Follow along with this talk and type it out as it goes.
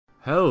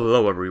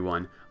Hello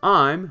everyone,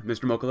 I'm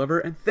Mr. Mocha Lover,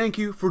 and thank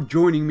you for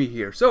joining me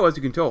here. So, as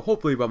you can tell,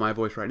 hopefully by my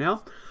voice right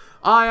now,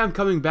 I am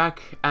coming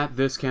back at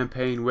this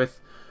campaign with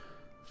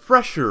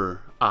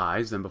fresher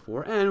eyes than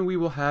before, and we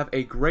will have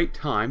a great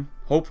time,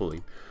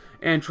 hopefully,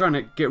 and trying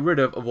to get rid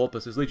of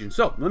Vulpes' Legion.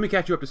 So, let me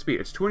catch you up to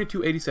speed. It's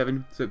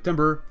 2287,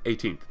 September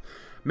 18th.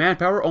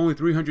 Manpower, only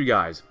 300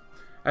 guys.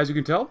 As you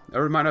can tell,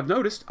 or you might have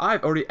noticed,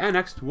 I've already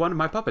annexed one of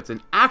my puppets,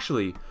 and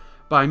actually,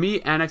 by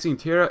me annexing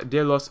Tierra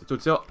de los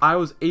Tzotzil, I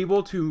was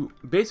able to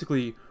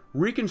basically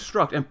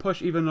reconstruct and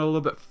push even a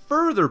little bit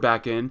further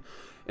back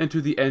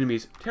into the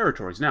enemy's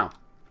territories. Now,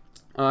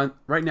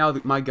 right now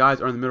my guys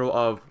are in the middle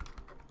of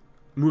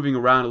moving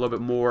around a little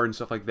bit more and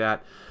stuff like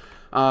that.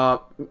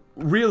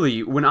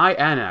 Really, when I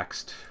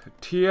annexed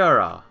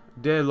Tierra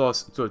de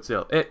los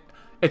Tzotzil,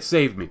 it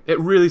saved me. It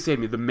really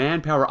saved me. The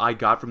manpower I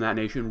got from that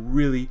nation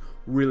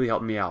really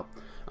helped me out.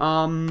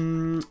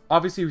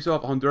 Obviously, we still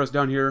have Honduras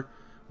down here,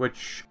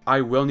 which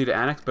I will need to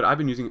annex, but I've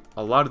been using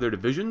a lot of their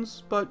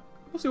divisions, but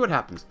we'll see what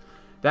happens.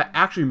 That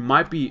actually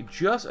might be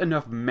just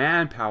enough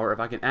manpower if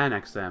I can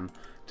annex them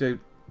to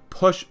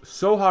push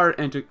so hard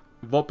into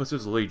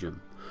Vulpes'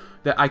 Legion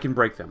that I can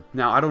break them.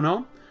 Now, I don't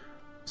know.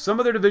 Some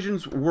of their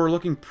divisions were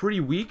looking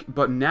pretty weak,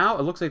 but now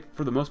it looks like,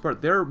 for the most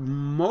part, they're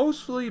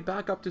mostly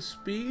back up to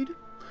speed.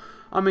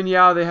 I mean,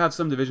 yeah, they have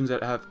some divisions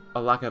that have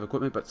a lack of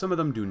equipment, but some of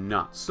them do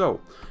not.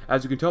 So,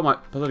 as you can tell, my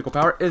political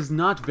power is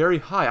not very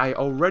high. I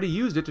already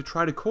used it to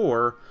try to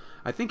core,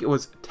 I think it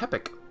was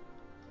Tepic.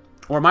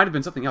 Or it might have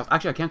been something else.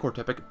 Actually, I can't core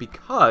Tepic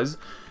because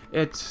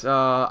it's,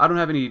 I don't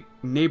have any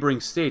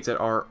neighboring states that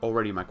are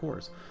already in my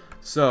cores.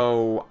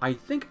 So, I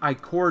think I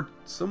cored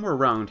somewhere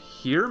around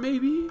here,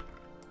 maybe?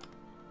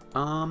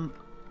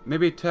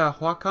 Maybe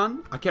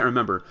Tehuacan? I can't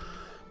remember.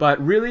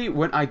 But really,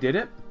 when I did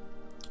it,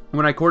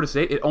 when I cored a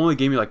state, it only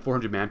gave me like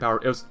 400 manpower.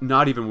 It was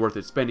not even worth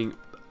it. Spending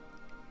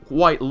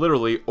quite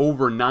literally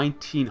over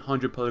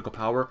 1900 political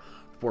power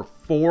for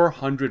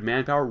 400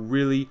 manpower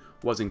really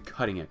wasn't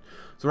cutting it.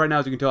 So right now,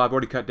 as you can tell, I've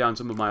already cut down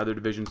some of my other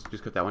divisions.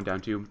 Just cut that one down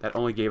too. That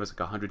only gave us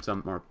like 100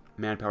 some more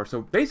manpower.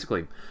 So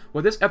basically,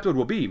 what this episode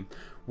will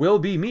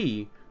be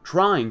me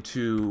trying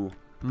to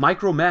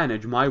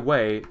micromanage my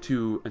way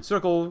to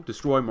encircle,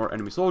 destroy more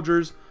enemy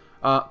soldiers.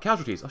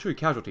 Casualties. I'll show you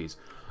casualties.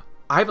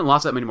 I haven't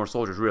lost that many more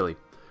soldiers, really.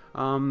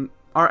 Our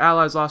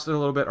allies lost it a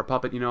little bit, our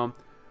puppet, you know.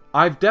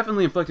 I've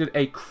definitely inflicted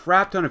a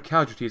crap ton of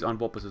casualties on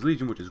Vulpes'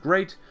 Legion, which is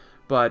great,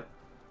 but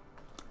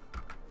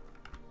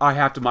I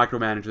have to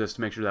micromanage this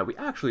to make sure that we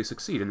actually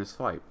succeed in this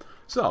fight.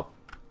 So,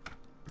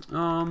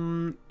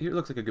 here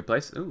looks like a good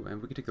place. Ooh,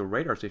 and we can take the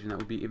radar station, that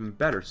would be even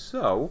better.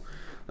 So,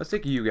 let's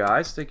take you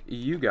guys,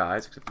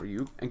 except for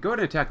you, and go ahead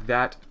and attack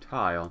that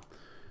tile.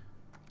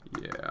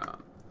 Yeah.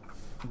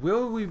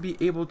 Will we be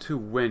able to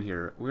win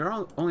here? We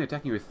are only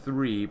attacking with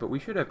 3, but we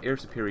should have air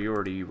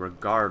superiority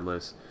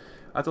regardless.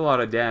 That's a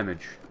lot of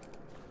damage.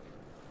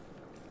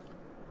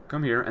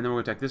 Come here, and then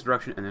we'll attack this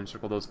direction, and then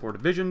circle those 4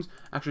 divisions.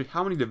 Actually,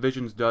 how many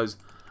divisions does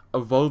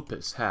a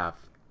Vulpes have?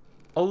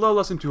 A little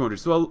less than 200,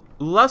 so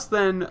less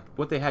than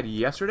what they had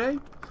yesterday,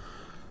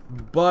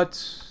 but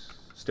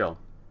still,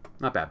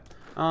 not bad.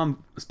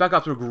 Spec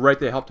Ops were great.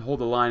 They helped to hold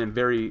the line in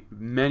very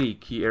many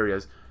key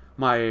areas.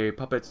 My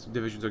puppets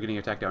divisions are getting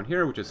attacked down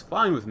here, which is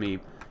fine with me.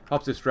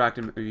 Helps distract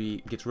and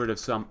maybe gets rid of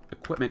some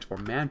equipment or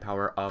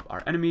manpower of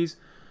our enemies.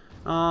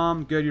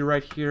 Good, you're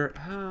right here.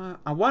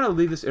 I want to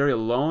leave this area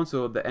alone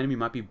so the enemy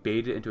might be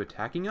baited into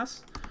attacking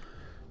us.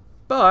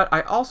 But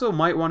I also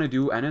might want to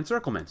do an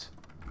encirclement.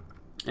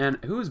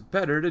 And who's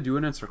better to do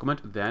an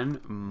encirclement than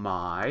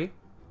my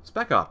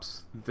Spec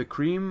Ops? The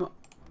cream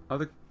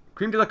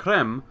de la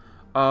creme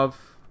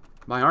of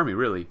my army,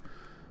 really.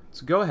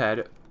 So go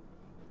ahead,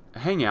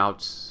 hang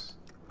out.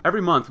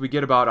 Every month we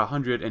get about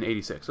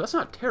 186, so that's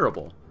not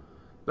terrible.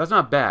 That's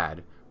not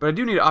bad. But I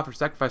do need to offer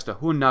sacrifice to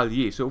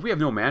Hunali, so if we have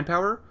no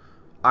manpower,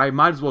 I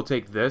might as well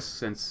take this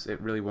since it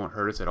really won't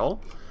hurt us at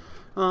all.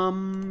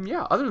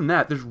 Yeah, other than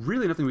that, there's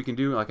really nothing we can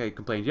do. Like I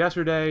complained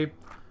yesterday,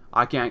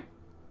 I can't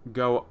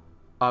go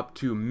up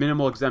to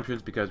minimal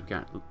exemptions because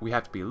we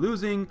have to be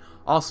losing.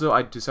 Also,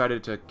 I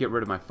decided to get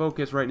rid of my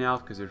focus right now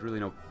because there's really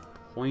no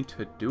point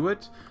to do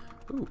it.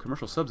 Ooh,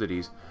 commercial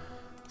subsidies.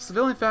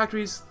 Civilian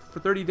factories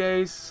for 30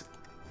 days.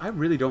 I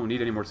really don't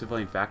need any more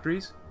civilian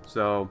factories.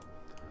 So,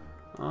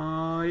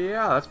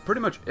 yeah, that's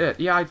pretty much it.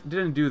 Yeah, I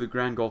didn't do the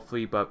Grand Gulf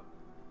Fleet, but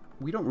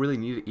we don't really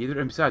need it either.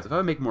 And besides, if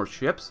I make more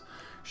ships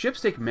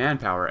take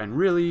manpower, and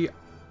really,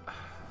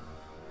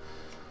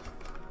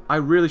 I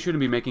really shouldn't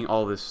be making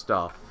all this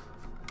stuff.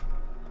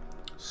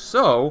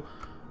 So,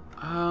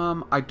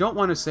 I don't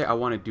want to say I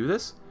want to do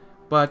this,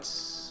 but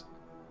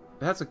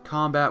that's a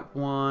combat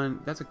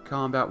one. That's a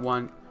combat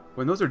one.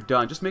 When those are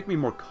done, just make me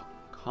more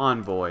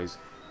convoys.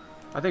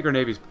 I think our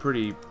Navy's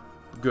pretty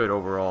good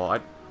overall. I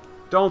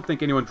don't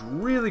think anyone's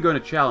really going to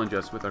challenge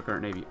us with our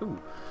current Navy.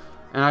 Ooh.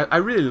 And I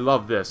really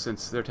love this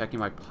since they're attacking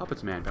my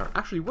puppet's manpower.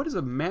 Actually, what is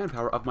the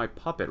manpower of my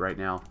puppet right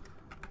now?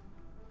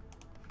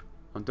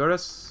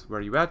 Honduras, where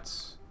are you at?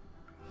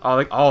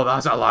 Oh,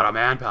 that's a lot of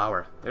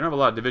manpower. They don't have a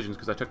lot of divisions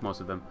because I took most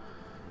of them.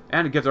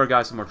 And it gives our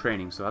guys some more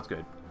training, so that's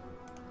good.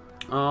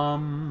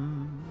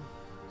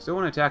 Still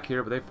want to attack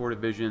here, but they have 4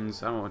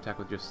 divisions. I don't want to attack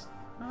with just...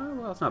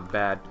 well, it's not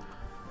bad.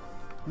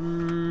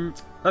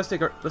 Let's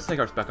take our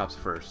spec ops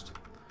first.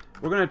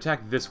 We're going to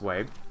attack this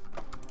way.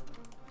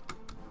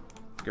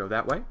 Go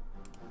that way.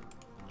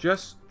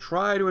 Just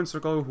try to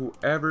encircle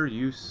whoever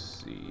you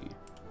see.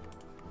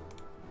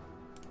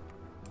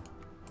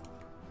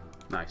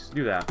 Nice.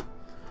 Do that.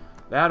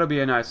 That'll be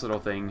a nice little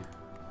thing.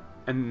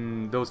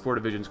 And those 4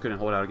 divisions couldn't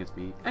hold out against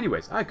me.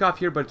 Anyways, I have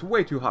coffee here, but it's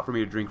way too hot for me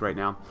to drink right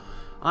now.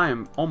 I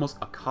am almost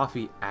a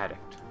coffee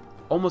addict.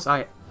 Almost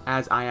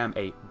as I am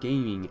a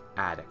gaming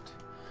addict.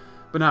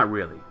 But not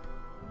really.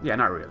 Yeah,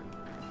 not really.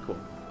 Cool.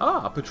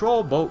 Ah,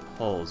 patrol boat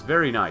hulls.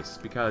 Very nice,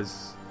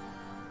 because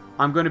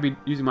I'm going to be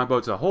using my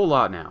boats a whole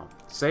lot now.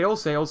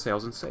 Sails, sails,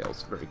 sails, and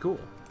sails. Very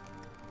cool.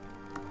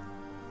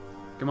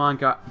 Come on,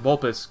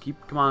 Vulpus.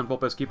 Come on,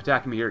 Vulpus. Keep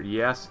attacking me here.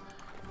 Yes.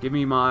 Give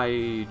me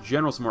my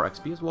generals more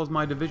XP, as well as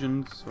my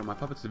divisions, or my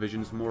puppets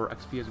divisions, more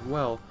XP as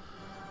well.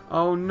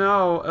 Oh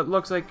no, it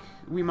looks like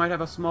we might have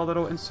a small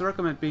little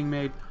encirclement being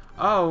made.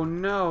 Oh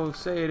no,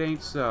 say it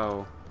ain't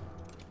so.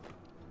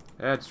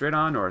 Head straight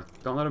on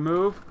north. Don't let him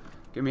move.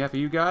 Give me half of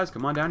you guys.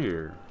 Come on down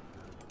here.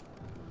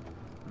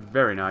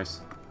 Very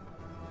nice.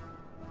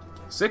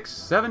 6,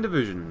 7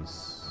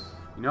 divisions.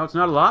 You know, it's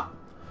not a lot,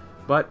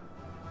 but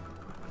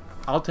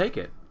I'll take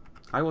it.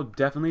 I will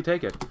definitely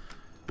take it.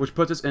 Which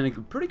puts us in a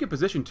pretty good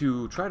position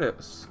to try to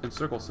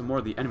encircle some more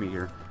of the enemy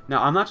here.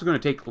 Now, I'm not just going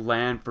to take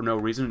land for no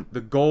reason.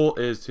 The goal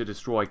is to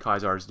destroy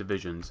Caesar's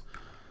divisions.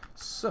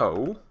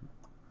 So...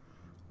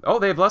 oh,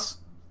 they have less...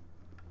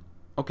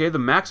 okay, the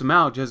max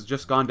amount has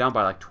just gone down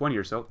by like 20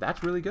 or so.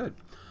 That's really good.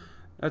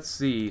 Let's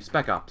see.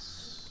 Spec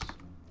Ops.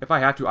 If I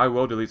have to, I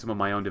will delete some of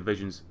my own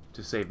divisions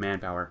to save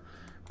manpower.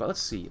 But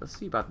let's see. Let's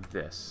see about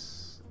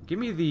this. Give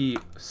me the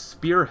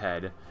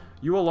Spearhead.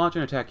 You will launch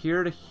an attack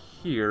here to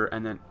here,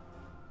 and then...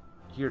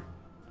 here,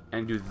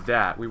 and do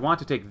that. We want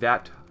to take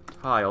that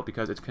tile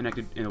because it's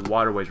connected in the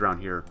waterways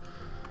around here.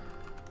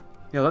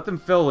 Yeah, let them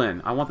fill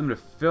in. I want them to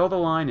fill the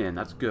line in.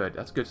 That's good.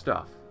 That's good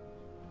stuff.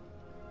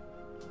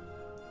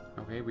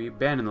 Okay, we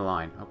abandon the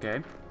line.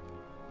 Okay.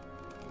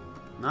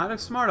 Not a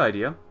smart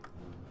idea,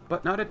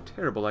 but not a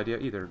terrible idea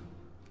either.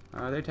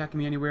 Are they attacking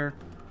me anywhere?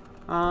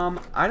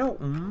 I don't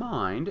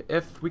mind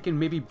if we can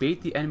maybe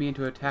bait the enemy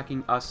into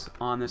attacking us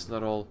on this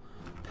little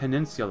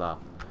peninsula.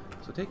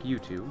 So take you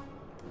two.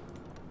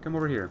 Come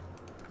over here.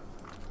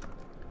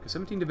 Because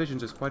 17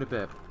 divisions is quite a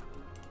bit.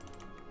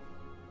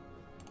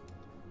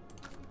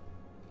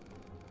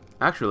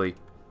 Actually,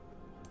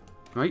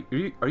 are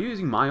you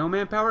using my own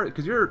manpower?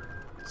 Because you're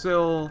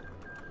still...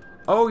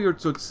 oh,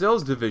 so it's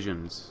Sill's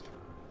divisions.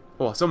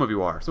 Well, some of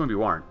you are. Some of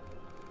you aren't.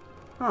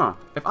 Huh.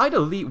 If I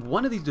delete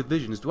one of these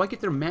divisions, do I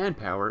get their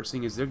manpower,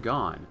 seeing as they're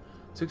gone?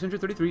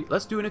 633.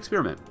 Let's do an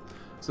experiment.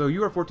 So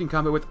you are 14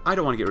 combat width. I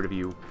don't want to get rid of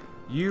you.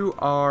 You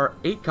are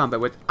 8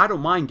 combat width. I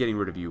don't mind getting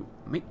rid of you.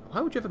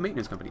 Why would you have a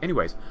maintenance company?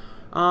 Anyways,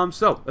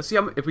 so let's see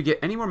if we get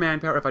any more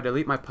manpower if I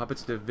delete my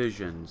puppets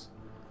divisions.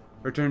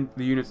 Return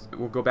the units.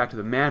 We'll go back to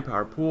the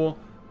manpower pool.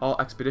 All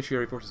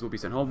expeditionary forces will be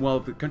sent home. Well,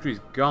 the country's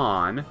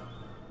gone.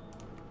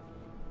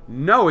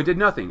 No, it did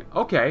nothing.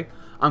 Okay.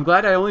 I'm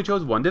glad I only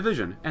chose 1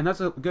 division. And that's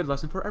a good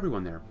lesson for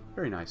everyone there.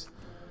 Very nice.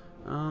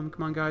 Come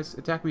on, guys.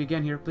 Attack me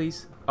again here,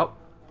 please. Oh,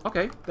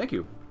 okay. Thank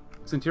you.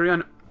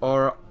 Centurion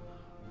or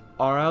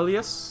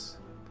Aurelius.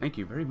 Thank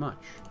you very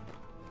much.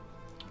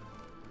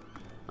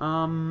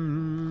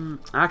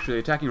 Actually,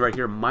 attacking right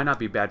here might not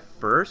be bad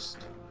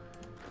first.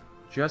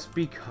 Just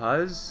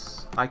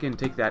because I can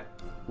take that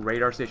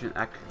radar station.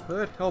 That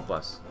could help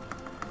us.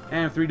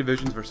 And 3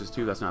 divisions versus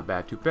 2, that's not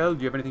bad. Tupel,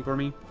 do you have anything for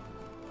me?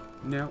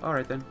 No?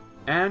 Alright then.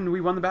 And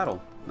we won the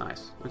battle.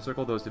 Nice.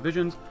 Encircle those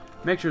divisions.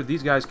 Make sure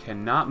these guys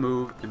cannot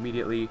move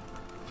immediately.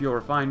 Fuel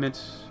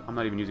refinement. I'm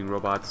not even using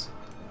robots.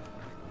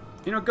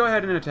 You know, go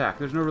ahead and attack.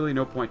 There's really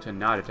no point to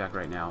not attack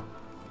right now.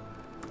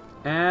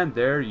 And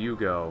there you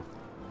go.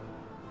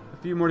 A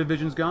few more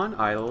divisions gone.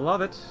 I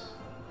love it.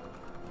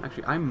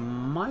 Actually, I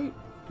might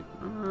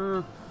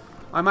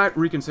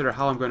reconsider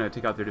how I'm going to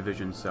take out their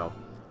divisions. So,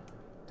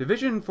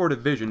 division for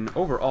division,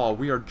 overall,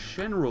 we are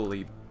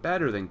generally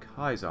better than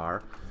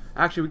Caesar.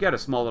 Actually, we got a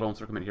small little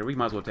encirclement here. We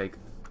might as well take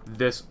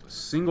this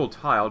single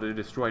tile to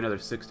destroy another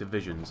 6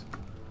 divisions.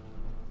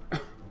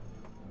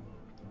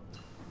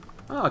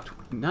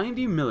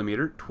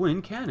 90mm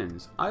twin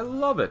cannons. I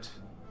love it.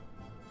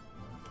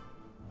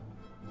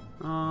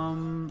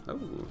 Oh.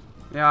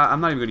 Yeah,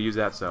 I'm not even going to use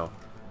that, so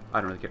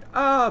I don't really care.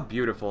 Ah,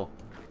 beautiful.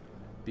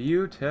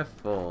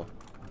 Beautiful.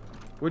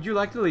 Would you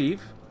like to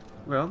leave?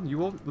 Well, you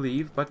will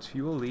leave, but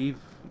you will leave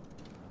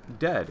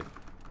dead.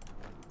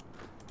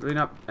 Really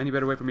not any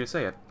better way for me to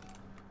say it.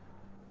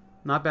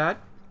 Not bad.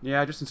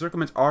 Yeah, just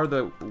encirclements are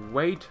the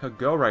way to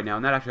go right now,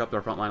 and that actually helped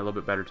our front line a little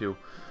bit better, too.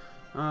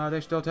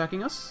 They're still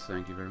attacking us.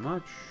 Thank you very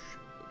much.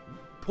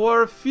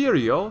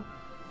 Porfirio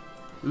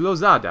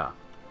Lozada.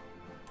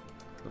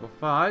 Level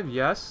 5,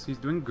 yes. He's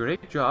doing a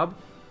great job.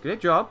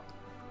 Great job.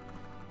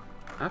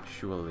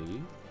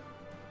 Actually,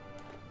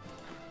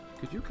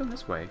 could you come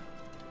this way?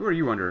 Who are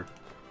you under?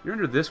 You're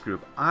under this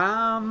group.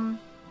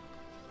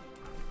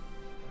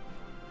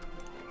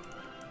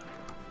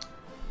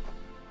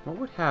 what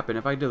would happen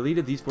if I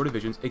deleted these 4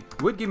 divisions?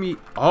 It would give me...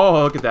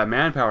 Oh, look at that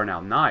manpower now.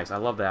 Nice. I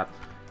love that.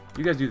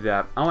 You guys do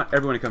that. I want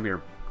everyone to come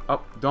here.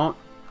 Oh, don't.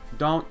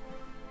 God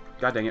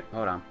dang it.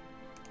 Hold on.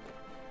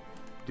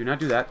 Do not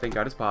do that. Thank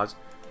God it's paused.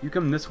 You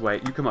come this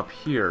way. You come up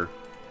here.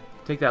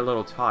 Take that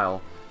little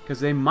tile.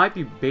 Because they might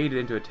be baited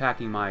into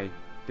attacking my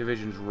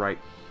divisions right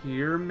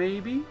here,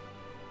 maybe?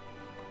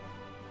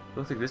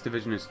 Looks like this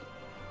division is...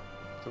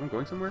 Someone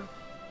going somewhere?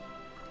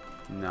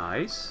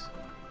 Nice.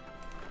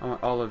 I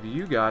want all of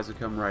you guys to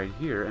come right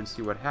here and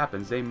see what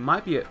happens. They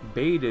might be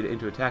baited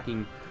into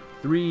attacking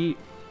 3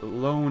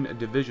 lone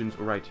divisions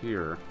right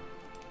here.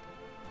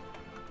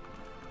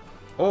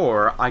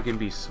 Or I can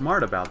be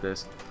smart about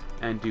this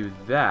and do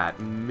that,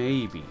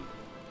 maybe.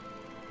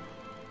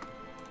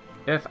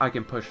 If I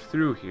can push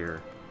through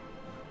here.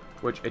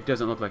 Which it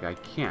doesn't look like I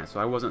can,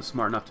 so I wasn't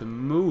smart enough to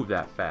move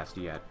that fast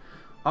yet.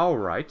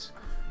 Alright.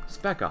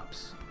 Spec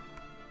Ops.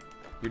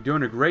 You're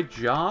doing a great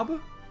job.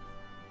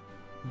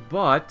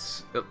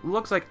 But it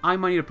looks like I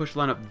might need to push the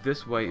line up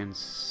this way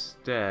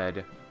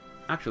instead.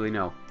 Actually,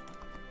 no.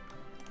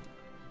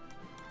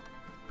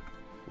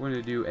 We're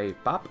going to do a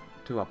bop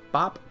to a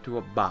bop to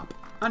a bop.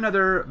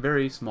 Another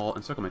very small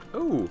encirclement.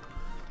 Ooh,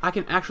 I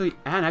can actually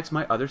annex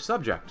my other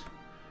subject.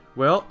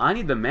 Well, I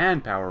need the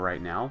manpower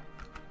right now.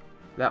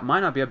 That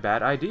might not be a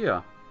bad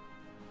idea.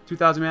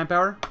 2,000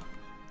 manpower.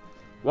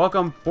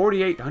 Welcome,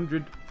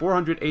 4,800,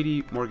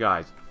 480 more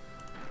guys.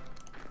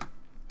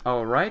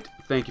 Alright,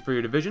 thank you for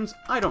your divisions.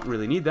 I don't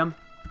really need them.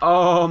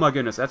 Oh my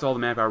goodness, that's all the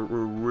manpower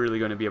we're really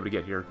going to be able to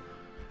get here.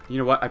 You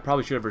know what, I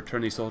probably should have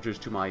returned these soldiers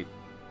to my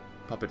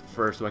puppet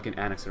first so I can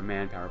annex their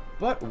manpower.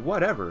 But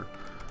whatever.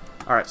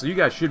 Alright, so you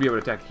guys should be able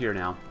to attack here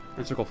now.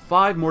 Encircle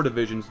 5 more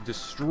divisions,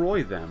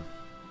 destroy them.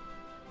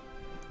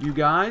 You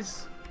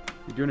guys,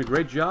 you're doing a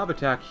great job.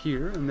 Attack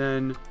here, and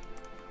then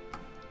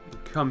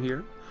come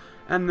here,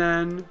 and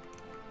then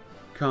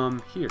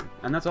come here.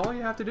 And that's all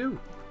you have to do.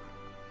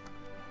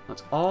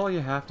 That's all you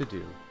have to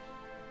do.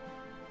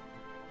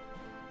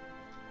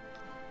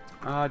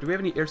 Do we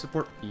have any air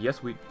support?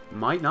 Yes, we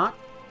might not.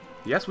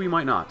 Yes, we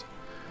might not.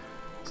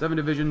 7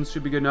 divisions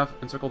should be good enough.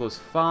 Encircle those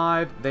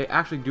 5. They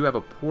actually do have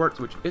a port,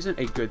 which isn't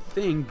a good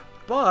thing,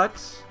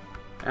 but,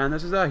 and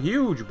this is a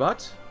huge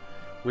but,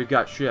 we've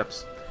got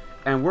ships.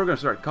 And we're going to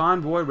start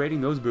convoy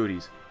raiding those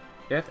booties,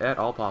 if at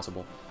all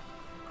possible.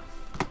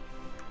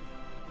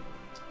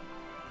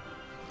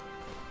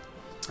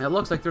 It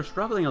looks like they're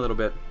struggling a little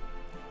bit,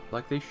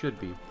 like they should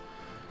be.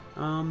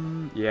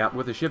 Yeah,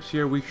 with the ships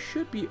here, we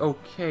should be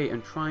okay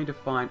in trying to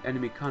find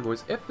enemy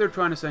convoys, if they're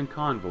trying to send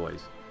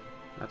convoys.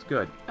 That's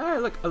good. Hey,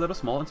 look, a little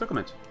small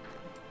encirclement.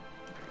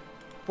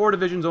 4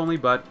 divisions only,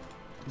 but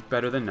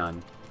better than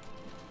none.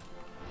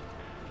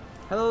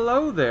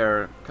 Hello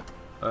there,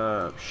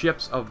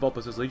 ships of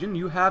Vulpes' Legion.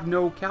 You have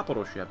no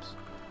capital ships.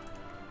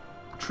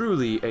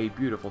 Truly a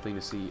beautiful thing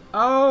to see.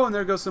 Oh, and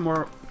there goes some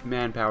more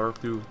manpower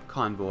through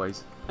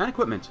convoys. And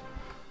equipment.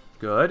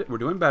 Good. We're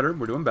doing better.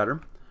 We're doing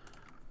better.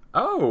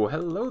 Oh,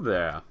 hello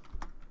there.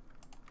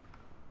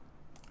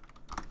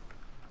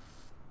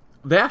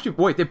 They actually...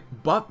 Wait, they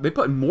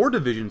put more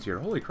divisions here.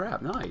 Holy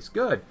crap. Nice.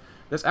 Good.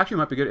 This actually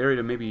might be a good area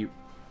to maybe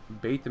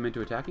bait them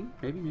into attacking.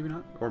 Maybe, maybe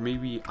not. Or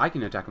maybe I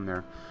can attack them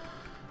there.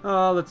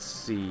 Let's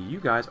see. You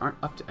guys aren't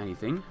up to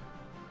anything.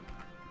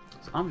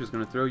 So I'm just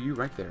going to throw you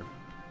right there.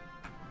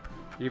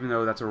 Even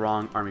though that's a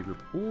wrong army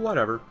group.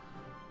 Whatever.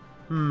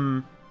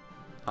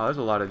 Oh, there's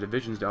a lot of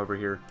divisions over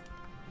here.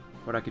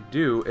 What I could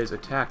do is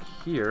attack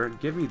here.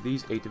 Give me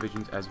these 8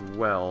 divisions as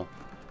well.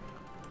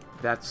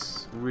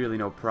 That's really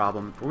no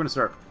problem. We're going to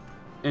start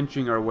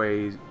inching our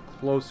way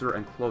closer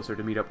and closer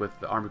to meet up with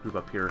the army group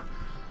up here.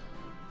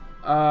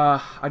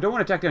 I don't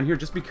want to attack down here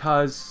just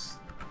because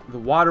the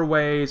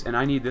waterways, and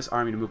I need this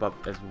army to move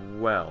up as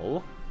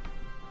well.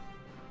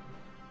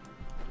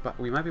 But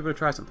we might be able to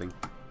try something.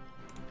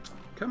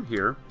 Come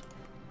here.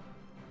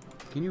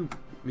 Can you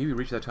maybe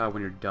reach that tile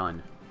when you're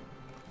done?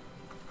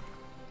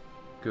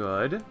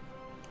 Good.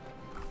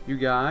 You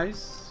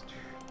guys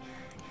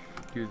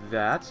do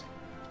that.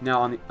 Now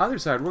on the other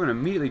side, we're going to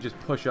immediately just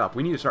push up.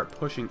 We need to start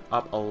pushing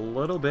up a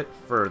little bit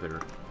further.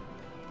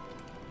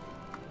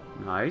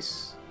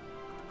 Nice.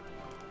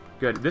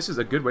 Good. This is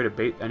a good way to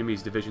bait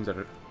enemies' divisions that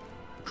are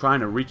trying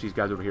to reach these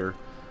guys over here.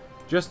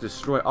 Just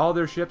destroy all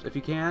their ships if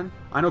you can.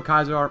 I know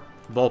Kaiser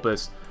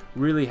Vulpes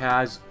really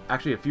has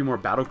actually a few more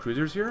battle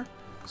cruisers here.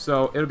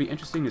 So it'll be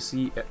interesting to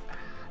see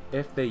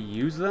if they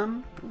use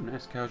them. Ooh,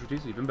 nice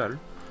casualties, even better.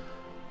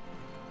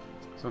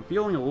 So I'm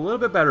feeling a little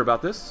bit better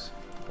about this.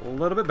 A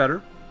little bit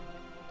better.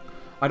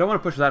 I don't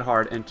want to push that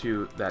hard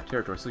into that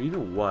territory. So you know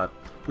what?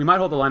 We might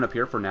hold the line up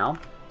here for now.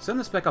 Send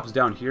the Spec Ops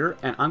down here,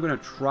 and I'm going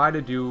to try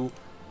to do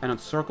an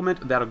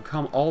encirclement that'll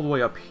come all the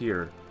way up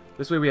here.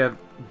 This way we have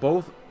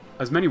both,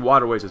 as many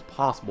waterways as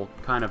possible,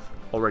 kind of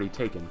already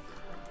taken.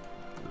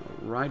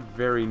 Alright,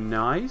 very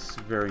nice,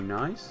 very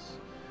nice.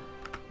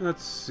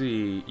 Let's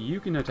see,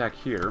 you can attack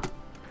here.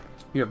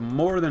 You have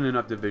more than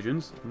enough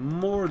divisions,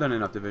 more than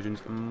enough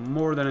divisions,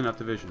 more than enough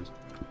divisions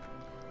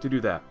to do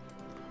that.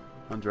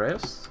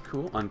 Andreas,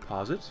 cool,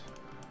 unpause it.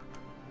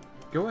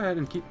 go ahead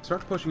and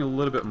start pushing a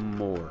little bit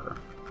more.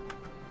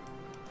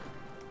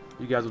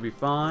 You guys will be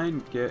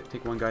fine.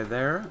 Take one guy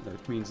there.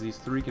 That means these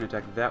 3 can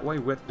attack that way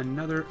with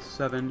another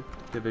 7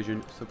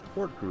 division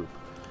support group.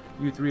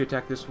 You 3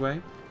 attack this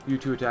way. You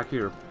 2 attack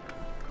here.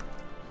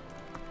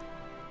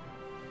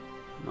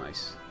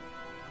 Nice.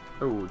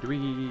 Oh,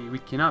 we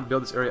cannot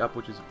build this area up,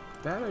 which is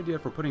a bad idea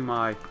for putting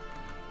my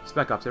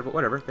spec ops there, but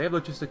whatever. They have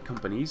logistic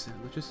companies.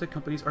 Logistic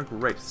companies are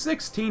great.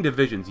 16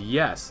 divisions.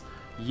 Yes.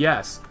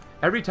 Yes.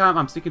 Every time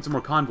I'm seeking some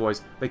more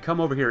convoys, they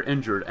come over here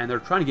injured, and they're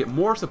trying to get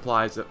more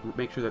supplies to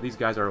make sure that these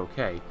guys are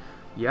okay.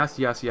 Yes,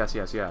 yes, yes,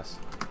 yes, yes.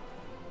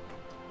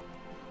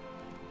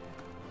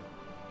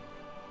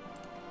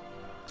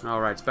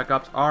 Alright, spec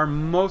ops are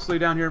mostly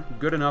down here.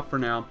 Good enough for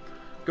now.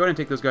 Go ahead and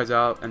take those guys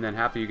out, and then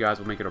half of you guys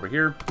will make it over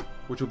here,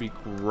 which will be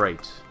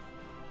great.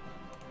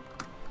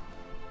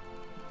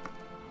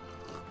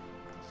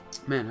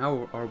 Man,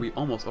 how are we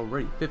almost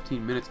already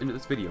 15 minutes into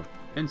this video?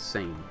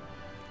 Insane.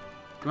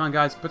 Come on,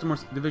 guys. Put some more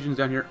divisions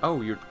down here.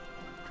 Oh, you're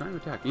trying to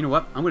attack. You know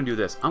what? I'm going to do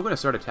this. I'm going to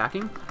start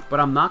attacking, but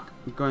I'm not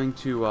going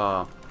to,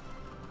 well,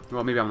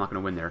 maybe I'm not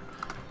going to win there.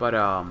 But,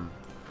 I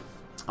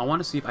want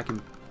to see if I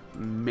can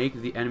make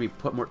the enemy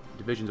put more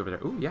divisions over there.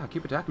 Ooh, yeah,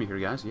 keep attacking me here,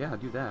 guys. Yeah,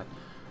 do that.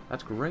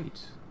 That's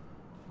great.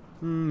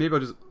 Maybe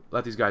I'll just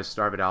let these guys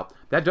starve it out.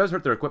 That does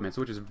hurt their equipment,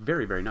 which is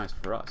very, very nice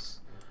for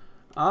us.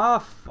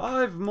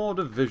 5 more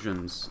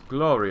divisions.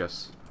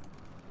 Glorious.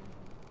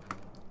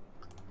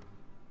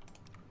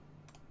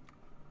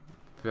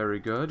 Very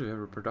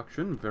good.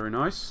 Production. Very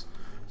nice.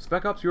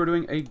 Spec Ops, you're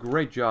doing a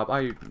great job.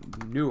 I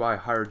knew I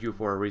hired you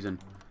for a reason.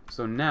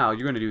 So now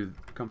you're going to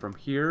come from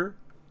here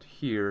to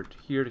here to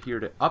here to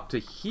here to up to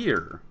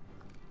here.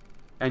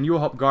 And you'll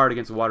help guard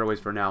against the waterways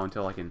for now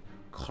until I can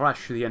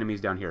crush the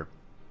enemies down here.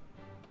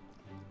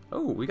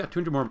 Oh, we got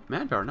 200 more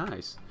manpower.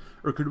 Nice.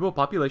 Recruitable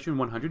population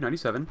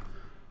 197.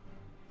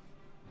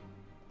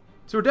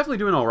 So we're definitely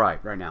doing all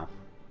right now.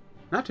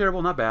 Not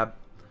terrible, not bad.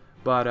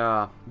 But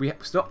I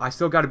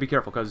still got to be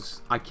careful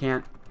because I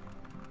can't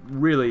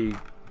really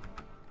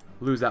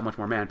lose that much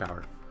more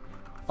manpower.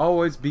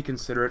 Always be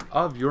considerate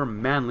of your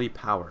manly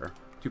power.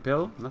 2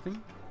 pill?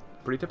 Nothing?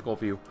 Pretty typical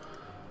for you.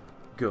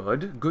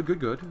 Good. Good, good,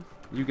 good.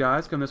 You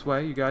guys come this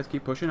way. You guys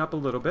keep pushing up a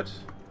little bit.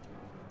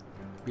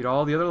 Beat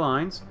all the other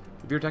lines.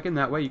 If you're attacking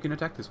that way, you can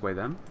attack this way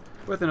then.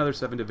 With another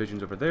 7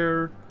 divisions over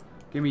there.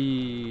 Give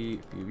me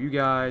a few of you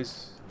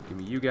guys. Give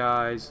me you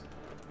guys.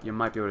 You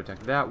might be able to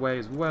attack that way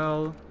as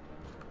well.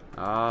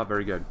 Ah,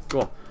 very good.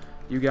 Cool.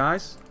 You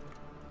guys,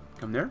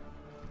 come there.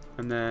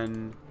 And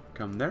then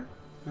come there.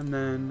 And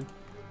then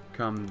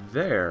come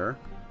there.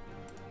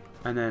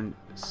 And then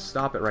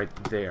stop it right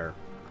there.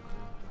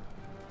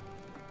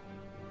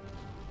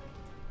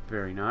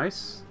 Very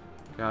nice.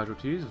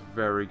 Casualties.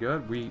 Very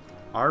good. We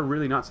are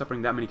really not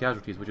suffering that many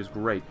casualties, which is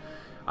great.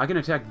 I can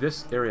attack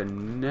this area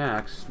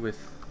next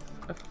with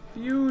a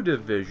few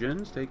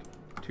divisions. Take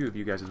 2 of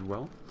you guys as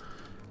well.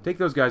 Take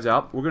those guys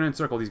out. We're going to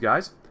encircle these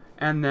guys.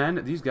 And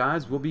then these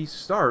guys will be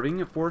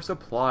starving for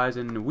supplies,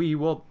 and we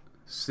will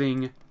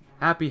sing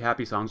happy,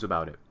 happy songs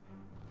about it.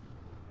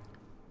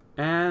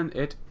 And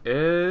it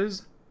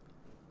is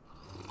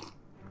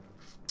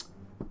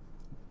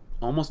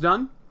almost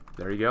done.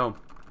 There you go.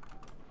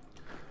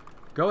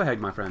 Go ahead,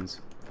 my friends.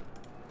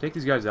 Take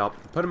these guys out.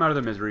 Put them out of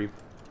their misery.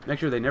 Make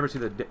sure they never see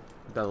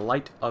the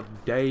light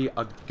of day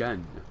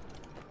again.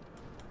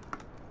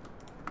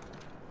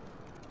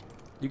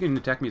 You can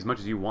attack me as much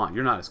as you want.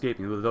 You're not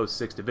escaping with those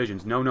 6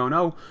 divisions. No, no,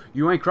 no.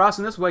 You ain't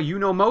crossing this way. You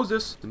know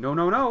Moses. No,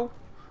 no, no.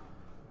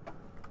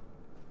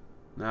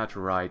 That's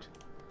right.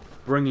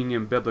 Bringing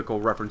in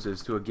biblical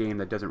references to a game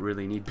that doesn't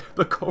really need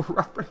biblical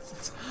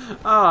references.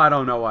 Oh, I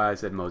don't know why I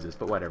said Moses,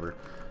 but whatever.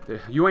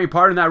 You ain't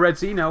part in that Red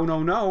Sea. No,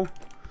 no, no.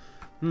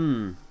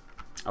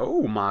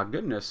 Oh, my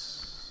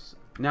goodness.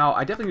 Now,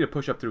 I definitely need to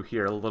push up through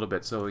here a little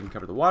bit so we can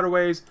cover the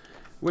waterways,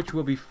 which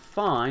will be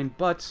fine,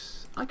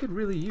 but I could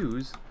really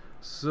use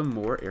some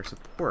more air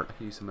support. I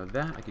could use some of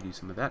that. I could use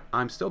some of that.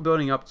 I'm still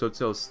building up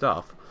Zotso's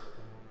stuff.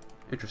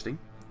 Interesting.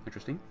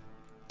 Interesting.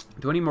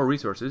 Do I need more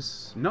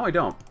resources? No, I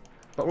don't.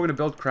 But we're going to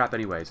build crap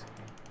anyways.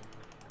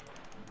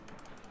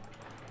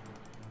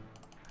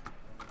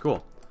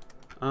 Cool.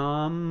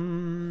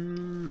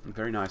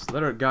 Very nice.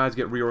 Let our guys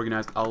get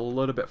reorganized a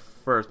little bit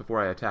first before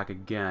I attack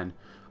again.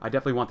 I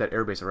definitely want that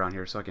airbase around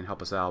here so I can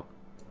help us out.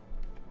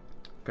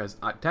 Because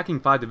attacking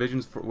 5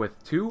 divisions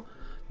with 2,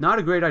 not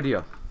a great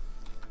idea.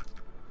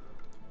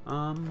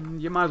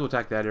 You might as well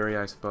attack that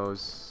area, I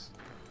suppose.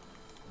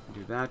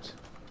 Do that.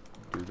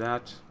 Do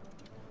that.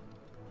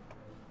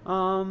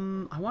 I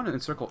want to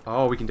encircle.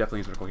 Oh, we can definitely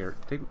encircle here.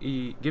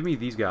 Give me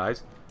these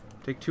guys.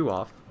 Take 2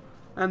 off.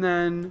 And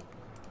then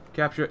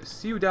capture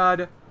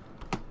Ciudad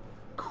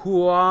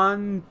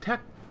Cuauhtemoc.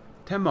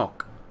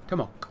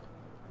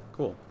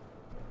 Cool.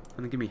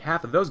 And then give me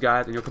half of those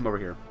guys, and you'll come over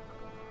here.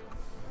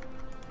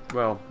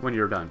 Well, when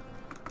you're done.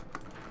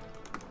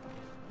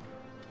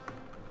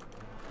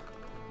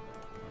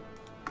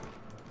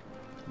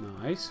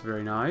 Nice,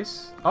 very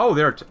nice. Oh,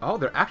 they're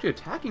actually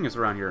attacking us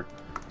around here,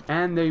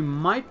 and they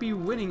might be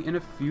winning in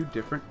a few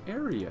different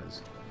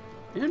areas.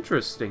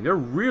 Interesting. They're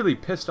really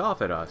pissed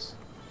off at us.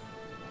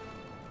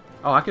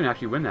 Oh, I can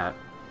actually win that.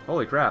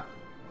 Holy crap.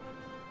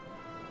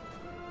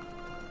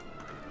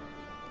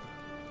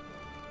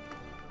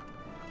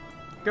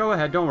 Go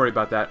ahead, don't worry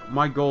about that.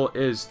 My goal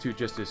is to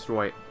just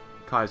destroy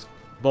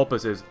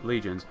Vulpus's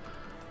legions.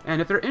 And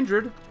if they're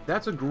injured,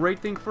 that's a great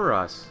thing for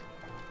us.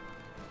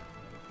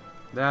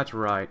 That's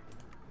right.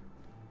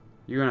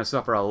 You're going to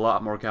suffer a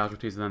lot more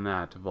casualties than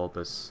that,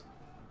 Vulpus.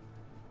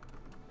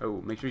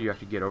 Oh, make sure you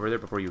actually get over there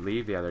before you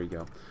leave. Yeah, there you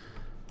go.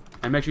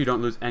 And make sure you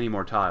don't lose any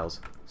more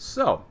tiles.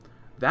 So,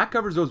 that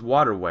covers those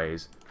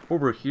waterways.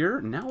 Over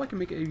here, now I can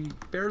make a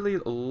fairly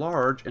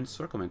large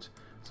encirclement.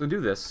 So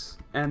do this,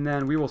 and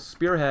then we will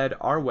spearhead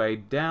our way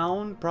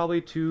down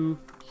probably to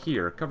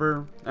here.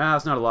 Cover,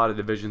 it's not a lot of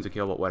divisions to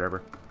kill, but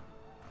whatever.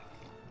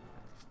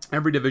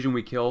 Every division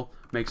we kill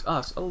makes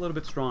us a little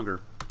bit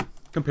stronger,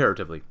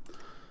 comparatively.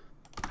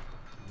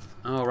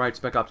 Alright,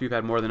 Spec Ops, you've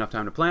had more than enough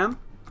time to plan.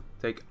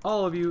 Take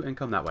all of you and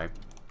come that way.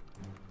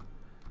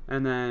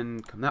 And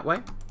then come that way.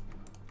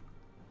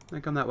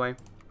 Then come that way.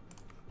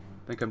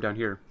 Then come down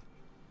here.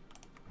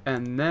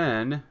 And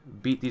then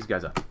beat these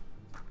guys up.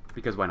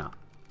 Because why not?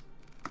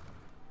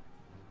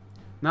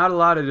 Not a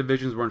lot of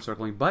divisions were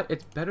encircling, but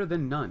it's better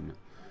than none.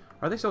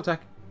 Are they still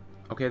attacking?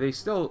 Okay, they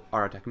still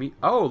are attacking me.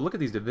 Oh, look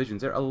at these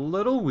divisions. They're a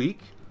little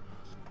weak.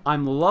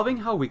 I'm loving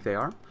how weak they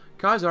are.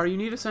 Khazar, you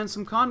need to send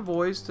some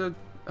convoys to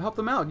help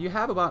them out. You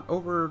have about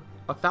over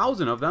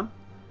 1,000 of them.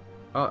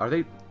 Are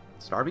they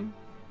starving?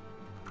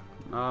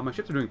 My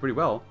ships are doing pretty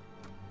well.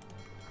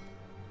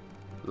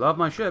 Love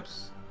my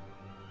ships.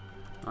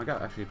 I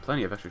got actually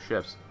plenty of extra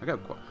ships. I got.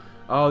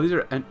 Oh, these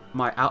are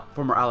my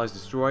former allies'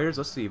 destroyers.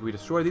 Let's see. If we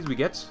destroy these, we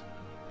get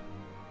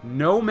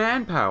no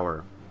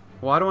manpower.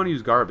 Well, I don't want to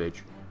use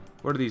garbage.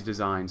 What are these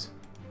designs?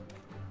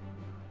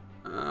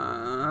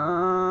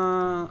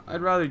 I'd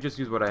rather just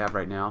use what I have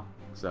right now.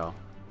 So,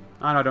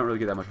 I don't really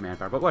get that much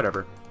manpower, but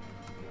whatever.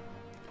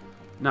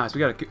 Nice. We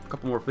got a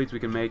couple more fleets we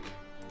can make.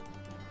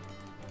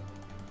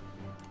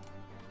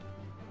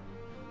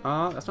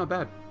 That's not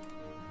bad.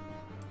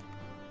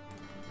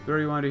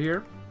 31 to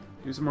here.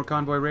 Do some more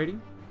convoy raiding.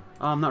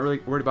 I'm not really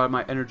worried about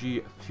my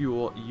energy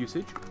fuel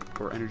usage.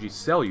 Or energy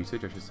cell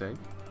usage, I should say.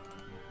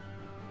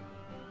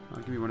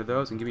 Give me one of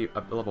those and give me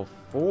a level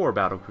 4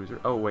 battle cruiser.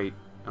 Oh, wait.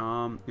 You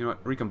know what?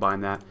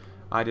 Recombine that.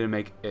 I didn't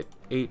make it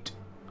 8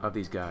 of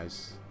these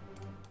guys.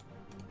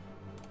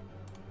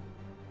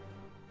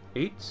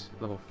 8,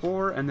 level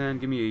 4, and then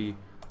give me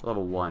a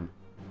level 1.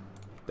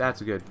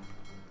 That's good.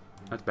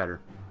 That's better.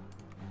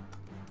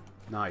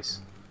 Nice.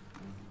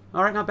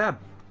 Alright, not bad.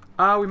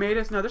 We made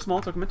it. Another small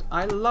encirclement.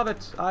 I love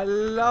it. I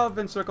love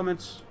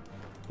encirclements.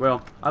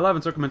 Well, I love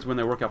encirclements when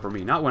they work out for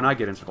me. Not when I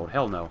get encircled.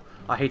 Hell no.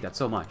 I hate that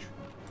so much.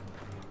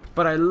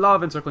 But I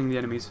love encircling the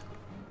enemies.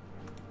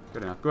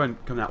 Good enough. Go ahead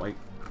and come that way.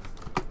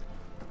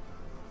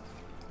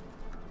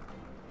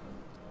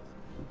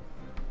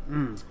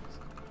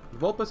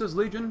 Vulpus's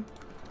Legion,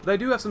 they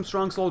do have some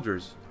strong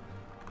soldiers.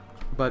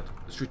 But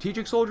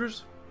strategic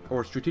soldiers,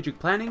 or strategic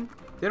planning,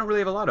 they don't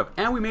really have a lot of.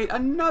 And we made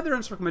another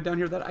encirclement down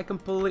here that I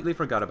completely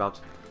forgot about.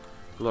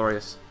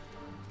 Glorious.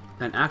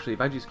 And actually,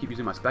 if I just keep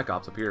using my Spec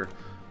Ops up here,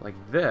 like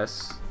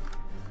this,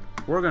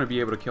 we're going to be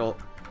able to kill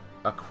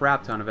a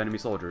crap ton of enemy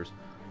soldiers.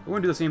 We're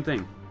going to do the same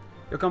thing.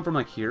 They'll come from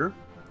like here.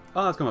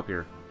 Oh, let's come up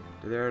here.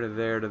 To there, to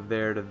there, to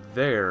there, to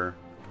there.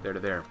 There to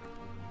there.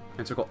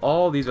 And circle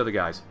all these other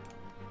guys.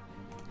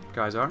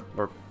 Khazar,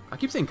 or I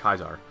keep saying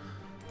Khazar.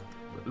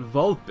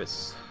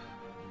 Vulpus.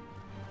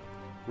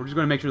 We're just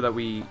going to make sure that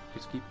we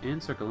just keep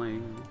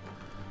encircling.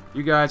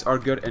 You guys are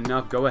good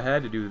enough. Go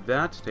ahead to do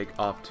that. Take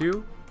off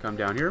 2. Come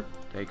down here.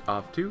 Take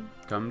off 2.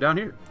 Come down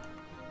here.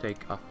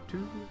 Take off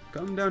 2.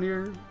 Come down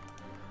here.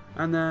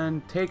 And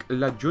then take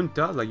La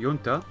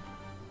Junta.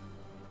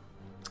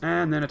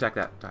 And then attack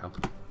that tile.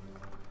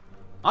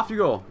 Off you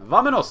go.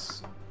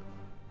 Vamonos!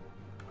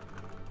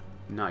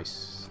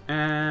 Nice.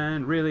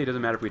 And really, it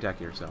doesn't matter if we attack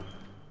here, so.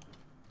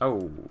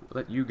 Oh,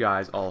 let you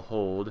guys all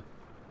hold.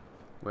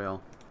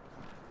 Well.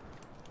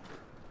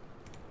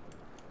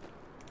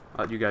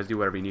 I'll let you guys do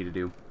whatever you need to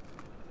do.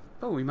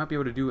 Oh, we might be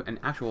able to do an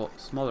actual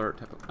smaller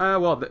type of...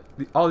 well,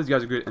 all these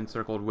guys are good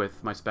encircled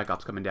with my Spec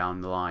Ops coming down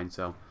the line,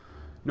 so...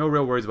 No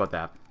real worries about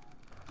that.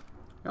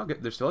 Okay,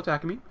 they're still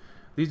attacking me.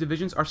 These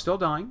divisions are still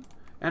dying.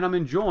 And I'm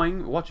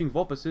enjoying watching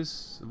Vulpus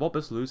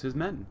lose his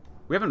men.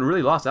 We haven't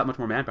really lost that much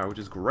more manpower, which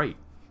is great.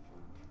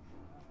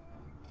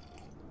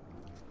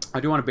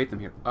 I do want to bait them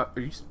here.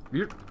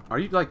 Are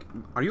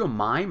you a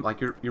mime?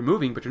 Like you're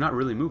moving, but you're not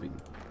really moving.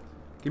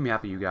 Give me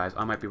half of you guys.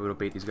 I might be able to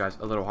bait these guys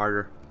a little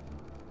harder.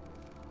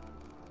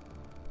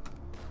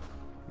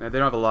 Now, they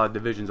don't have a lot of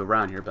divisions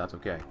around here, but that's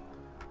okay.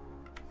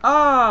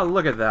 Ah,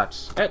 look at that.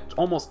 It's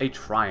almost a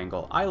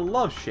triangle. I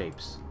love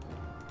shapes.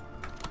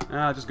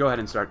 Just go ahead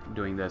and start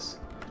doing this.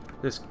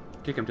 Just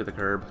kick them to the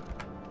curb.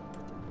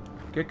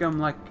 Kick them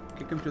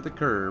to the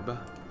curb.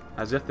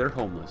 As if they're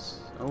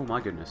homeless. Oh my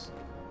goodness.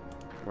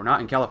 We're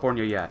not in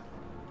California yet.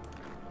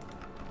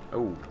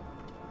 Oh.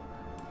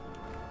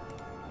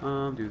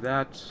 Do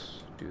that.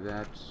 Do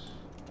that.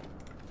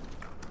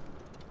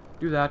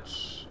 Do that,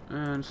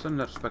 and send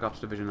that Spec Ops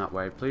division that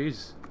way,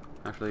 please.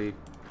 Actually,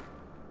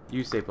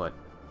 you stay put.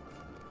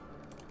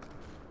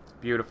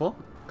 Beautiful.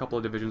 A couple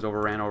of divisions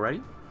overran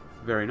already.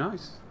 Very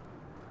nice.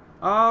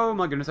 Oh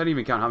my goodness, I didn't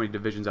even count how many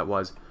divisions that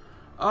was.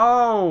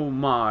 Oh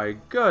my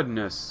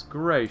goodness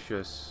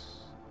gracious.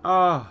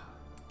 Ah.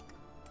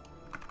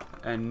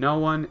 And no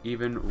one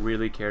even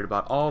really cared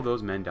about all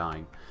those men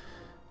dying.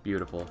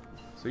 Beautiful.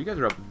 So you guys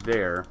are up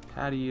there.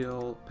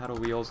 Paddle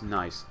wheels,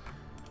 nice.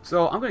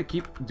 So I'm going to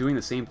keep doing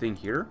the same thing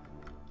here.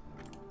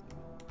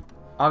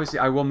 Obviously,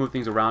 I will move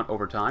things around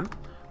over time.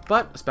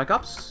 But, Spec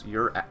Ops,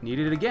 you're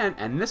needed again.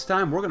 And this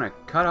time, we're going to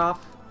cut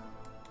off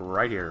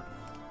right here.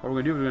 What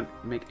we're going to do, we're going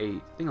to make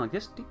a thing like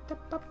this.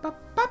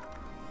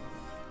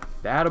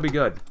 That'll be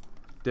good.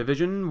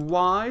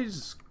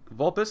 Division-wise,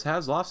 Vulpes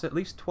has lost at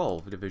least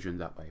 12 divisions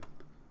that way.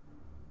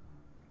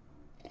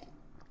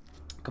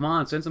 Come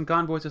on, send some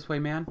convoys this way,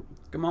 man.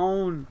 Come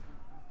on.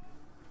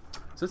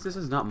 Since this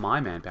is not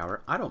my manpower,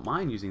 I don't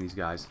mind using these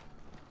guys.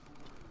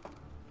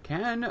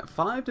 Can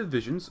 5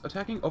 divisions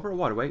attacking over a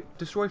waterway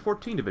destroy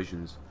 14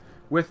 divisions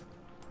with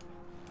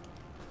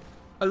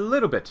a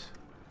little bit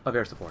of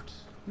air support?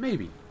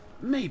 Maybe.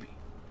 Maybe.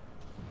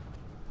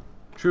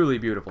 Truly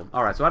beautiful.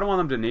 Alright, so I don't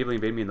want them to navally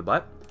invade me in the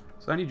butt.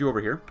 So I need you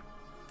over here.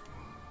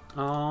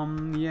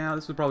 Yeah,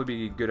 this would probably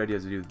be a good idea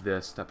to do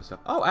this type of stuff.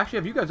 Oh, actually,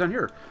 have you guys down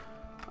here?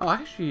 Oh,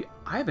 actually,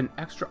 I have an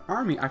extra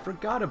army I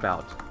forgot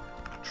about.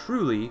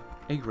 Truly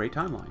a great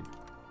timeline.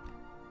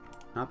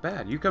 Not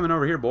bad. You coming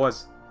over here,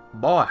 boys.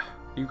 Boy,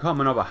 you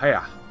coming over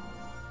here.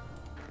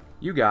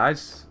 You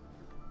guys.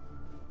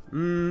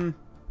 Don't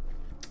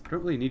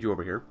really need you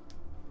over here.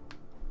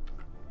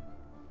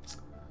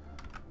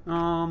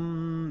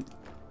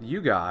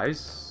 You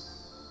guys.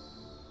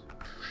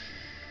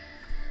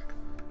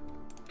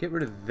 Get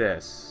rid of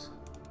this.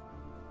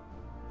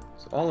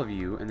 So all of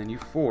you, and then you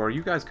 4,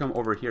 you guys come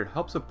over here.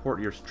 Help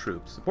support your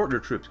troops. Support your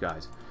troops,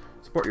 guys.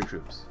 Support your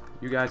troops.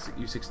 You guys,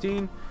 you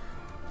 16,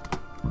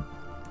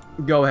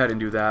 go ahead and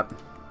do that.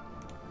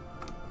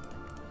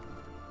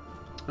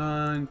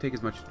 And take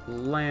as much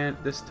land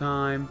this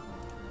time.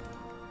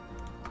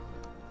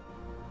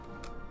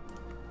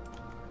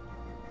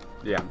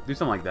 Yeah, do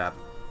something like that.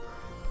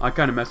 I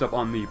kind of messed up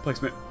on the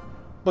placement,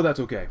 but that's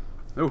okay.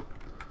 Oh.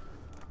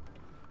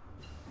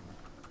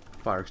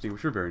 Fire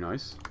extinguisher, very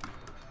nice.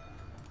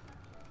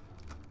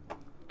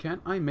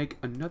 Can I make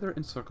another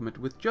encirclement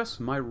with just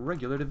my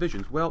regular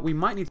divisions? Well, we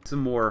might need some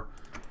more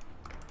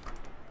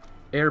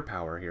air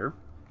power here.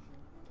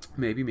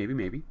 Maybe.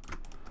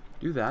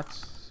 Do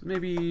that.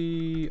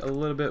 Maybe a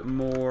little bit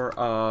more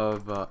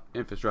of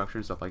infrastructure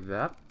and stuff like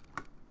that.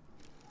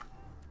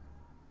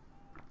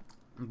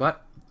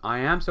 But I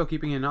am still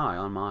keeping an eye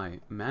on my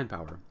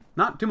manpower.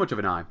 Not too much of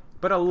an eye,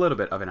 but a little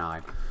bit of an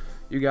eye.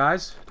 You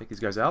guys, take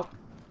these guys out.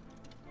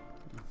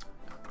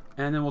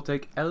 And then we'll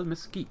take El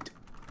Mesquite.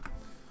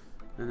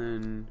 And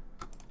then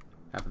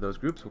half of those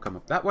groups will come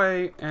up that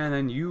way, and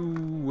then you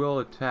will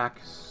attack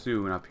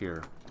soon up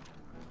here.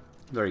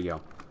 There you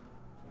go.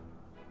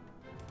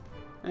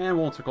 And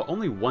we'll encircle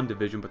only 1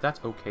 division, but that's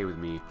okay with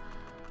me.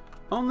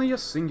 Only a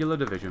singular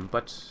division,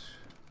 but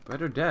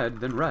better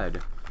dead than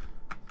red.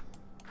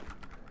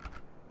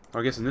 Or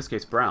I guess in this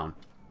case, brown.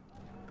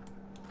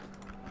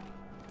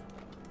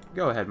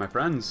 Go ahead, my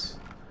friends.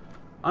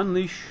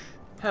 Unleash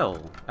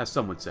hell, as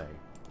some would say.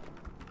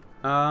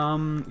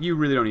 You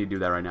really don't need to do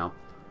that right now.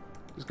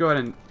 Just go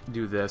ahead and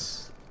do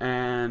this,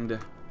 and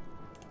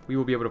we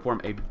will be able to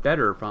form a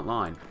better front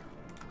line.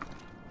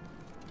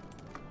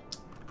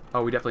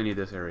 Oh, we definitely need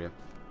this area.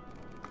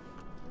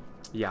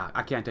 Yeah,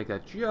 I can't take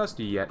that just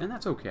yet, and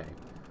that's okay.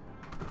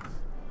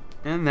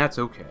 And that's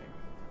okay.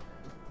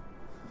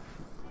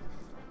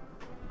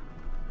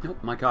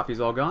 Nope, my coffee's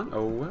all gone.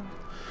 Oh, well.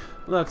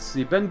 Let's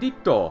see.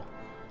 Bendito.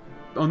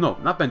 Oh, no,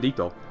 not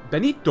Bendito.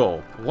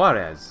 Benito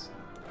Juarez.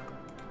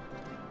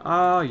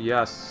 Ah,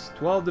 yes.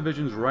 12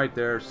 divisions right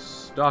there,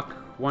 stuck,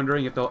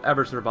 wondering if they'll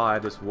ever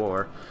survive this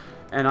war.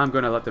 And I'm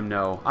gonna let them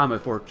know I'm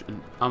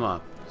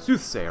a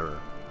soothsayer,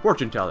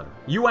 fortune teller.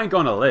 You ain't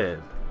gonna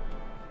live.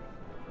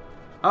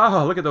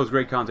 Oh, look at those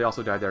great cons. They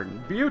also died there.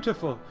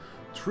 Beautiful.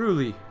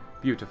 Truly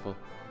beautiful.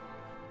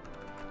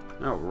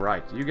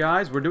 Alright, you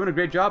guys, we're doing a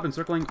great job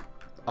encircling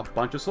a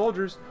bunch of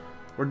soldiers.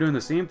 We're doing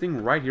the same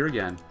thing right here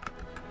again.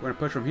 We're gonna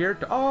push from here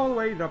to all the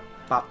way to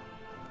pop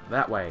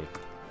that way.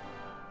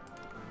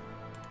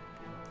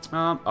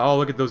 Oh,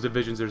 look at those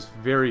divisions. There's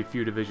very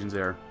few divisions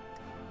there.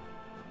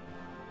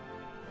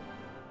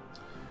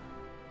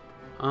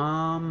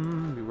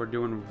 We're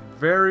doing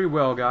very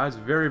well, guys.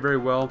 Very, very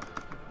well.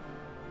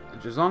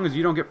 As long as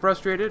you don't get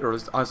frustrated, or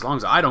as long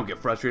as I don't get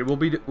frustrated,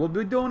 we'll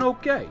be doing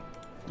okay.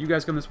 You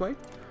guys come this way.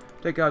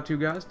 Take out 2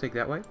 guys. Take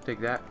that way.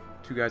 Take that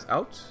 2 guys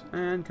out,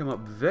 and come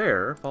up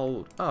there.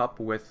 Followed up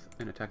with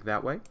an attack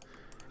that way.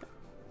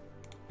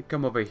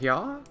 Come over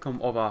here. Come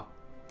over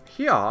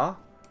here,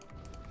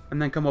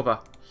 and then come over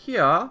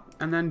here,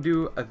 and then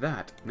do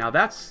that. Now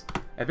that's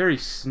a very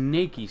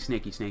snaky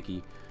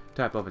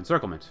type of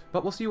encirclement,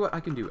 but we'll see what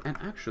I can do. And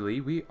actually,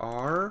 we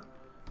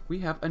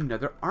have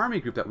another army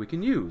group that we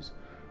can use.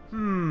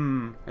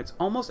 It's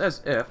almost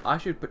as if I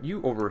should put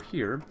you over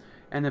here,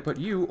 and then put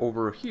you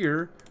over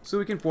here, so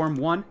we can form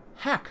one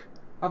heck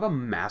of a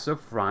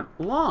massive front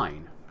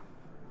line.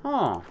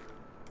 Huh.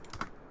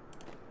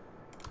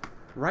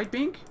 Right,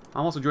 Bink?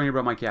 I'm also joining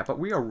about my cat, but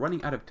we are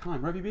running out of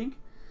time. Right, Bink?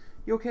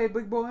 You okay,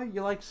 big boy?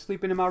 You like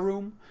sleeping in my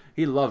room?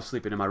 He loves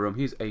sleeping in my room.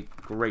 He's a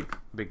great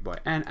big boy.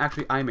 And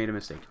actually, I made a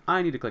mistake.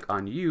 I need to click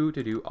on you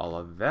to do all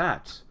of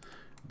that.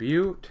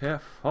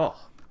 Beautiful.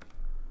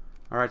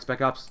 Alright,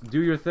 Spec Ops,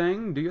 do your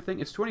thing. Do your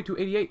thing. It's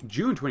 2288,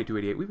 June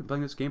 2288. We've been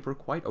playing this game for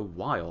quite a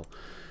while.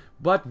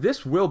 But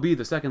this will be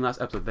the second last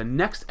episode. The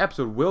next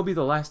episode will be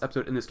the last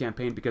episode in this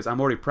campaign because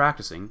I'm already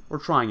practicing, or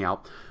trying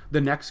out,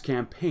 the next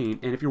campaign.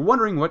 And if you're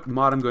wondering what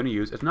mod I'm going to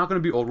use, it's not going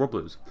to be Old World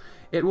Blues.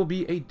 It will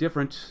be a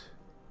different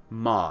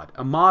mod.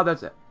 A mod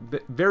that's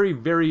very,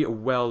 very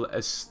well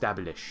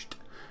established.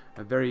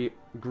 A very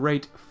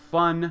great,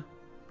 fun,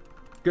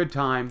 good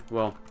time.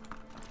 Well,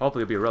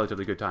 hopefully it'll be a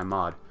relatively good time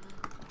mod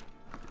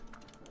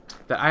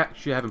that I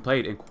actually haven't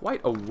played in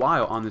quite a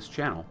while on this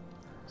channel.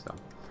 So,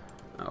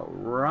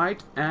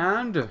 alright,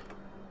 and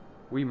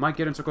we might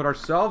get encircled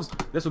ourselves.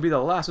 This will be the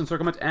last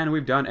encirclement, and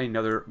we've done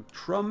another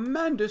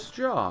tremendous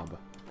job.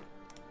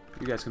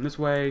 You guys come this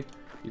way,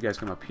 you guys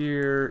come up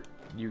here,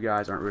 you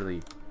guys aren't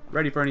really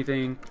ready for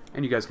anything,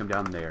 and you guys come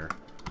down there.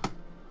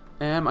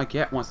 And my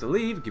cat wants to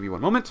leave. Give me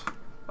one moment.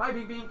 Bye,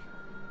 Bing Bing.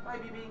 Bye,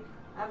 Bing Bing.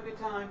 Have a good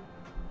time.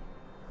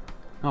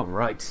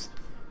 Alright.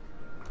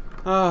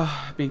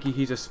 Binky,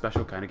 he's a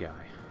special kind of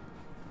guy.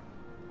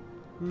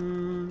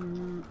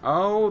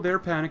 Oh, they're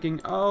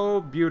panicking. Oh,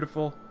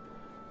 beautiful.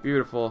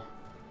 Beautiful.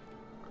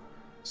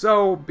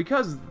 So,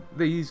 because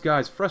these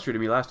guys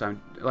frustrated me last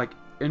time, like,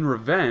 in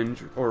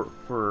revenge, or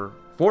for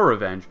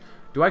revenge,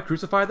 do I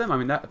crucify them? I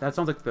mean, that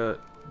sounds like the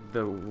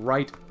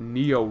right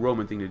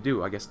neo-Roman thing to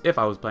do, I guess, if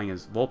I was playing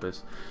as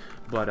Vulpes.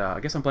 But, I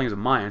guess I'm playing as a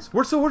Mayans.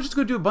 We're just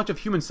going to do a bunch of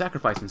human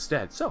sacrifice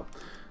instead. So,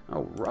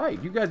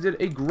 alright, you guys did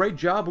a great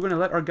job. We're going to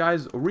let our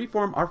guys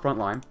reform our front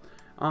line.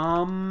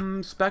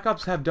 Spec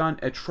Ops have done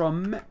a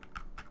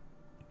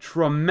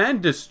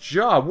tremendous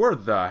job. Where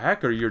the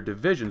heck are your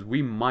divisions?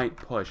 We might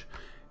push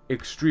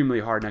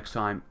extremely hard next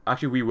time.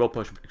 Actually, we will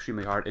push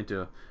extremely hard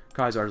into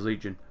Caesar's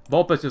Legion.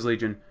 Vulpes'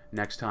 Legion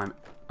next time.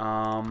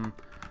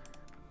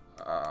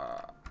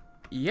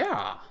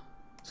 Yeah.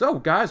 So,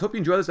 guys, hope you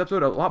enjoyed this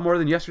episode a lot more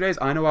than yesterday's.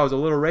 I know I was a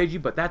little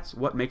ragey, but that's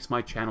what makes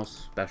my channel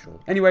special.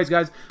 Anyways,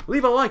 guys,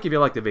 leave a like if you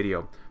liked the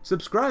video.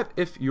 Subscribe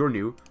if you're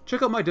new.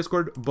 Check out my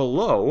Discord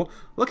below.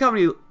 Look how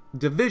many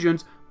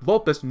divisions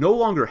Vulpes no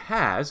longer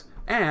has,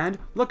 and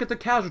look at the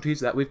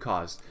casualties that we've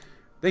caused.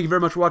 Thank you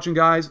very much for watching,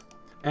 guys,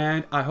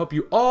 and I hope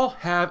you all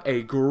have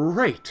a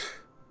great,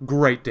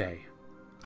 great day.